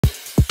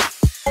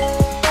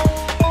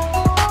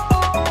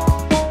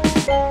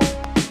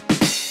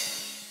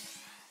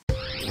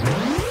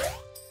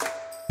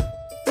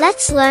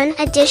Let's learn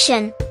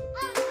addition.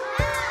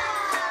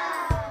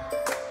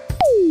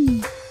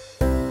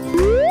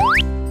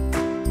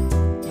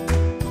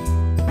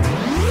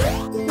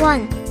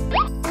 One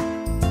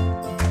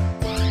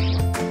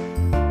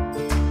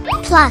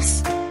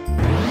plus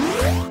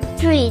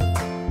 3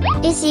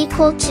 is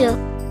equal to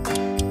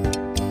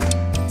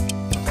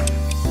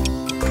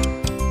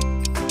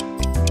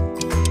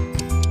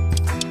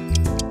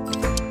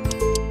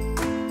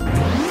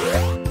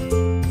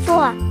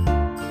 4.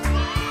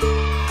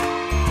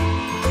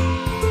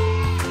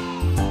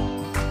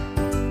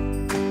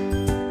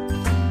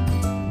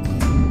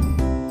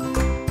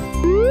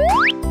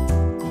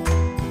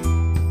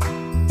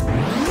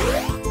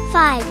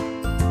 5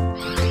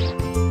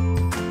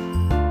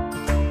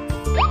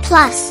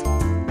 plus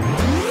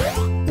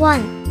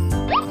 1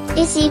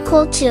 is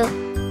equal to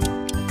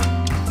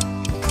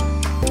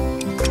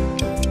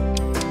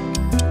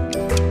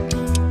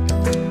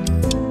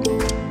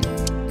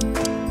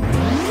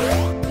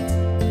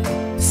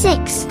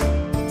 6.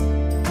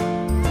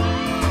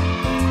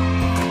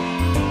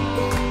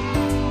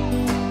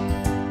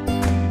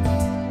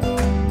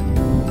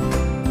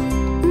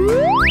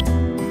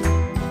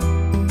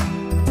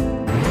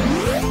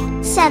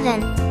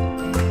 7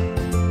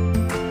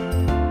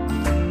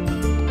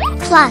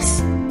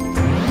 plus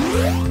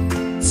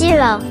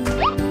 0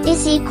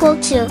 is equal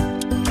to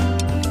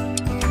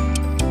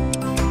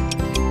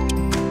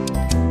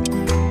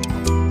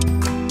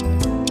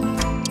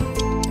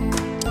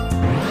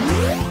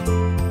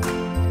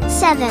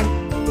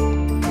 7.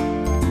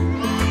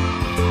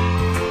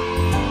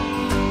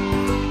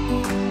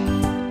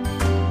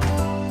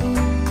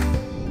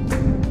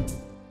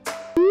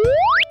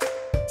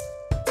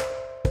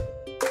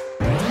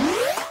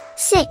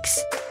 6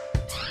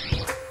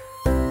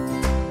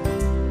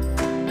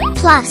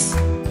 plus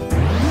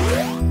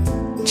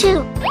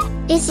 2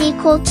 is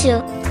equal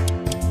to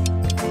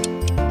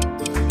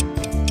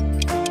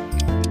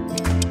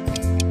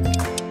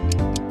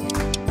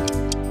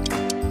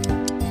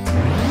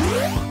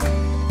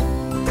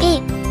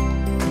 8.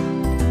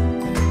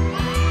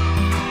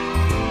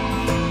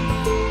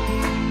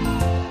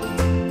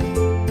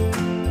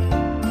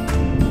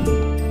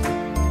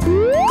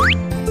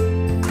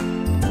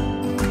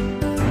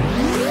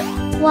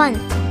 1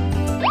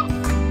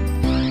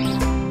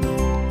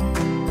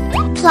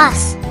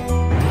 plus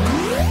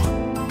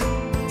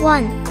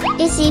 1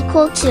 is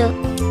equal to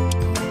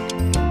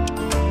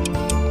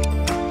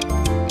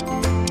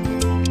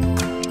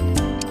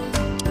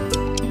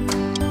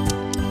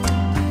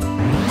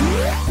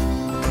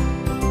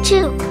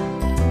 2.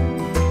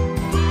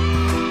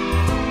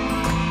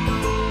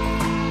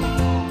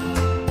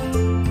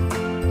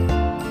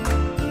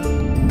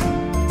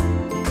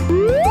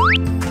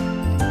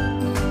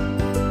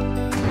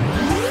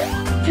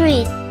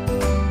 3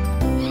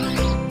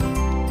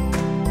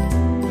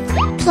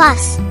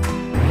 plus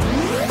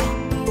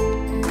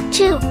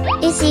 2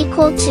 is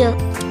equal to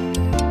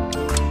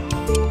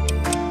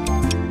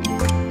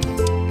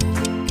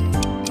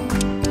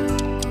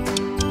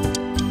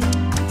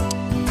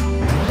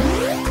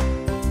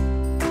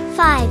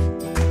 5.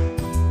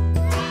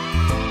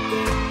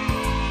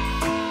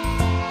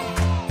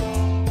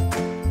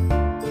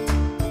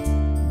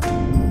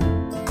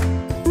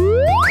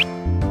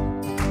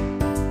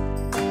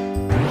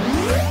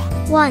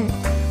 1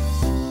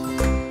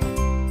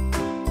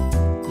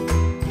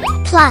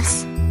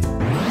 plus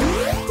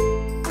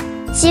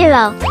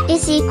 0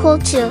 is equal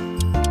to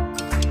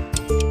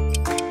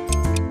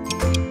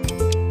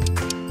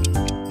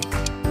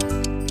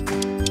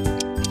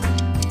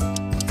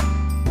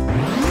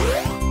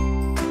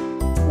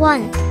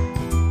 1.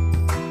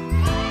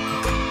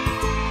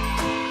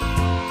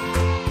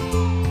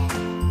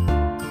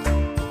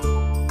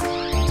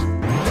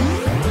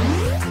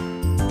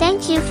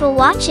 Thank you for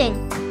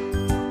watching.